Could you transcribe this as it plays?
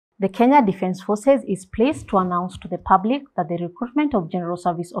The Kenya Defence Forces is pleased to announce to the public that the recruitment of General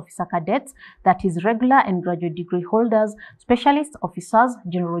Service Officer cadets, that is regular and graduate degree holders, specialist officers,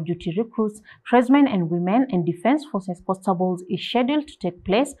 general duty recruits, tradesmen and women, and Defence Forces constables is scheduled to take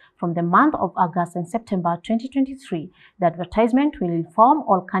place from the month of August and September 2023. The advertisement will inform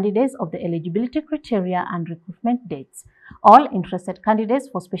all candidates of the eligibility criteria and recruitment dates. All interested candidates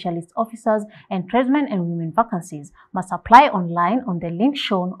for specialist officers and tradesmen and women vacancies must apply online on the link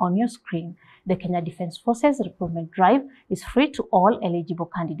shown on your screen. The Kenya Defence Forces recruitment drive is free to all eligible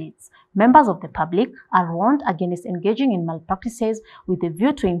candidates. Members of the public are warned against engaging in malpractices with a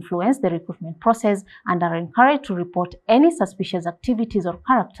view to influence the recruitment process and are encouraged to report any suspicious activities or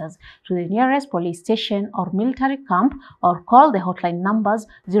characters to the nearest police station or military camp or call the hotline numbers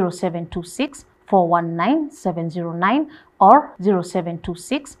 0726 419 709 or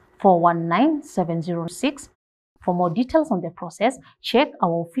 0726 419 706. For more details on the process, check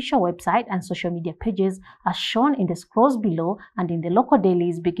our official website and social media pages as shown in the scrolls below and in the local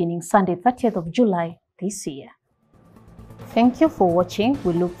dailies beginning Sunday 30th of July this year. Thank you for watching.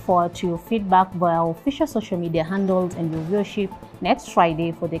 We look forward to your feedback via our official social media handles and your viewership next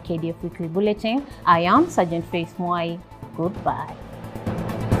Friday for the KDF Weekly Bulletin. I am Sergeant Faith Mwai. Goodbye.